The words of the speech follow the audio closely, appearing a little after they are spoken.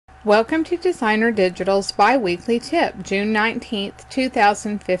Welcome to Designer Digital's bi-weekly tip, June 19th,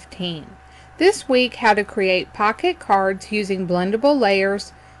 2015. This week, how to create pocket cards using blendable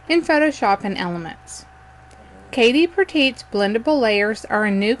layers in Photoshop and Elements. Katie Petit's blendable layers are a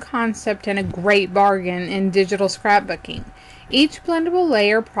new concept and a great bargain in digital scrapbooking. Each blendable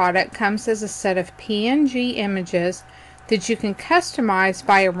layer product comes as a set of PNG images that you can customize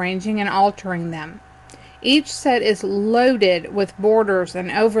by arranging and altering them. Each set is loaded with borders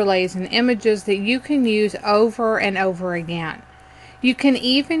and overlays and images that you can use over and over again. You can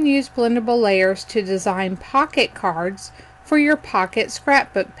even use blendable layers to design pocket cards for your pocket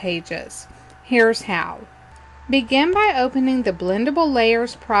scrapbook pages. Here's how. Begin by opening the blendable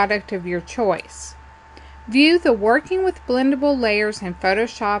layers product of your choice. View the Working with Blendable Layers in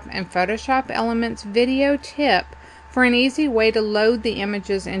Photoshop and Photoshop Elements video tip for an easy way to load the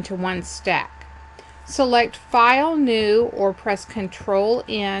images into one stack. Select File New or press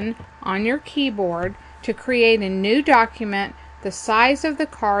Ctrl-N on your keyboard to create a new document the size of the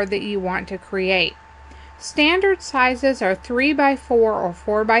card that you want to create. Standard sizes are 3x4 or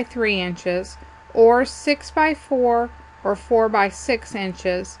 4x3 inches or 6x4 or 4x6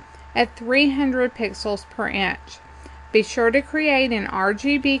 inches at 300 pixels per inch. Be sure to create in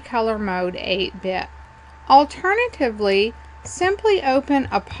RGB color mode 8-bit. Alternatively, simply open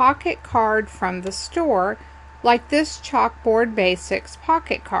a pocket card from the store, like this Chalkboard Basics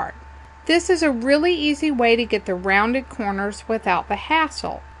pocket card. This is a really easy way to get the rounded corners without the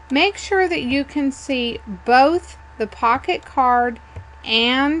hassle. Make sure that you can see both the pocket card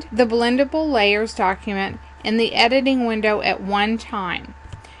and the blendable layers document in the editing window at one time.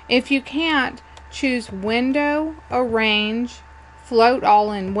 If you can't, choose Window, Arrange, Float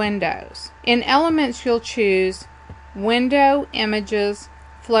All in Windows. In Elements, you'll choose Window, Images,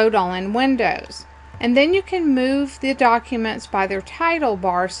 Float All in Windows. And then you can move the documents by their title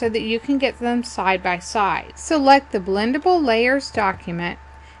bar so that you can get them side by side. Select the Blendable Layers document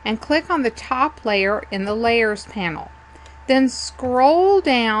and click on the top layer in the Layers panel. Then scroll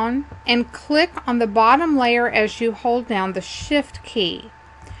down and click on the bottom layer as you hold down the Shift key.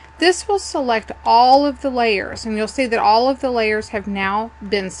 This will select all of the layers, and you'll see that all of the layers have now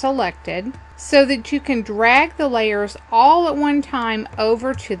been selected, so that you can drag the layers all at one time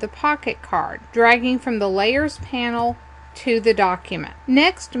over to the pocket card, dragging from the Layers panel to the document.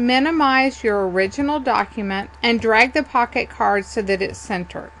 Next, minimize your original document and drag the pocket card so that it's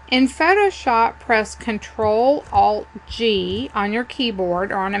centered. In Photoshop, press Ctrl-Alt-G on your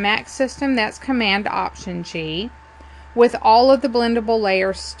keyboard, or on a Mac system, that's Command-Option-G, with all of the blendable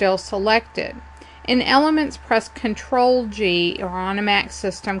layers still selected. In Elements, press Ctrl-G, or on a Mac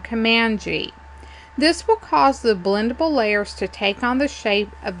system, Command-G. This will cause the blendable layers to take on the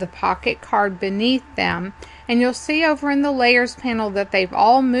shape of the pocket card beneath them, and you'll see over in the Layers panel that they've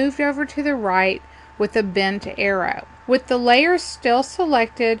all moved over to the right with a bent arrow. With the layers still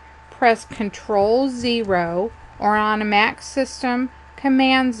selected, press Ctrl-0, or on a Mac system,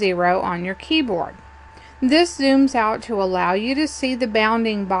 Command-0 on your keyboard. This zooms out to allow you to see the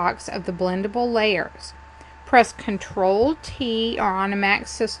bounding box of the blendable layers. Press Ctrl-T, or on a Mac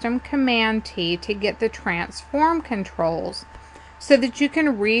system, Command-T to get the transform controls so that you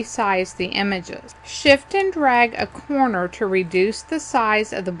can resize the images. Shift and drag a corner to reduce the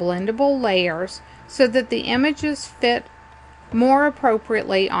size of the blendable layers so that the images fit more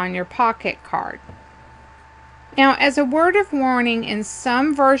appropriately on your pocket card. Now, as a word of warning, in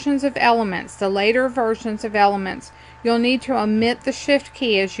some versions of Elements, the later versions of Elements, you'll need to omit the Shift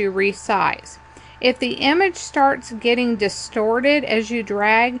key as you resize. If the image starts getting distorted as you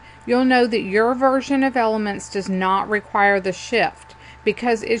drag, you'll know that your version of Elements does not require the Shift,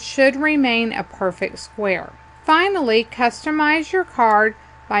 because it should remain a perfect square. Finally, customize your card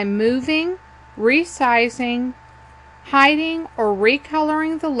by moving, resizing, hiding, or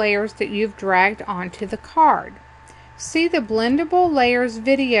recoloring the layers that you've dragged onto the card. See the Blendable Layers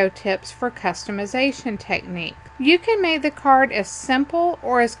video tips for customization technique. You can make the card as simple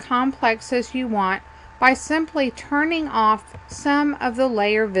or as complex as you want by simply turning off some of the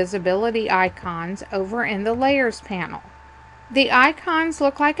layer visibility icons over in the Layers panel. The icons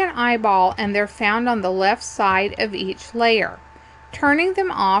look like an eyeball, and they're found on the left side of each layer. Turning them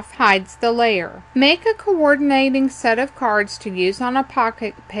off hides the layer. Make a coordinating set of cards to use on a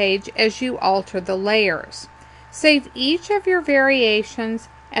pocket page as you alter the layers. Save each of your variations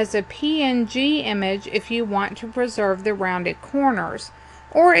as a PNG image if you want to preserve the rounded corners,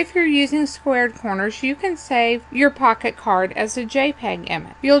 or if you're using squared corners, you can save your pocket card as a JPEG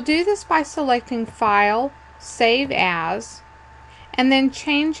image. You'll do this by selecting File, Save As, and then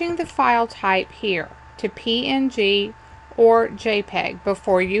changing the file type here to PNG or JPEG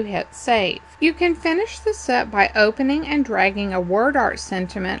before you hit save. You can finish the set by opening and dragging a word art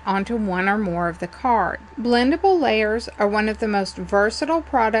sentiment onto one or more of the cards. Blendable layers are one of the most versatile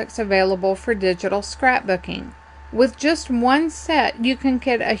products available for digital scrapbooking. With just one set, you can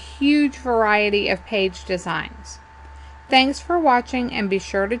get a huge variety of page designs. Thanks for watching, and be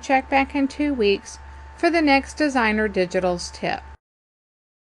sure to check back in 2 weeks for the next Designer Digitals tip.